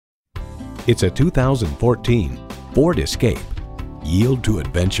It's a 2014 Ford Escape. Yield to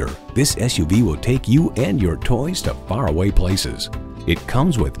adventure. This SUV will take you and your toys to faraway places. It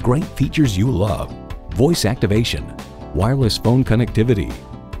comes with great features you love: voice activation, wireless phone connectivity,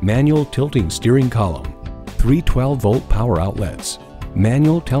 manual tilting steering column, 3 12-volt power outlets,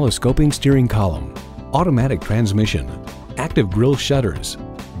 manual telescoping steering column, automatic transmission, active grille shutters,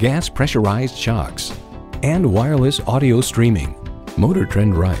 gas pressurized shocks, and wireless audio streaming. Motor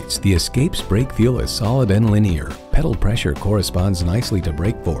Trend writes, the Escape's brake feel is solid and linear. Pedal pressure corresponds nicely to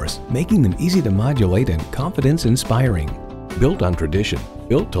brake force, making them easy to modulate and confidence-inspiring. Built on tradition,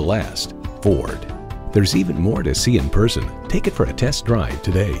 built to last. Ford. There's even more to see in person. Take it for a test drive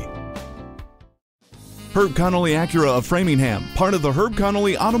today. Herb Connolly Acura of Framingham, part of the Herb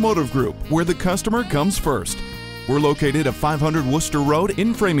Connolly Automotive Group, where the customer comes first. We're located at 500 Worcester Road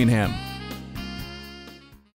in Framingham.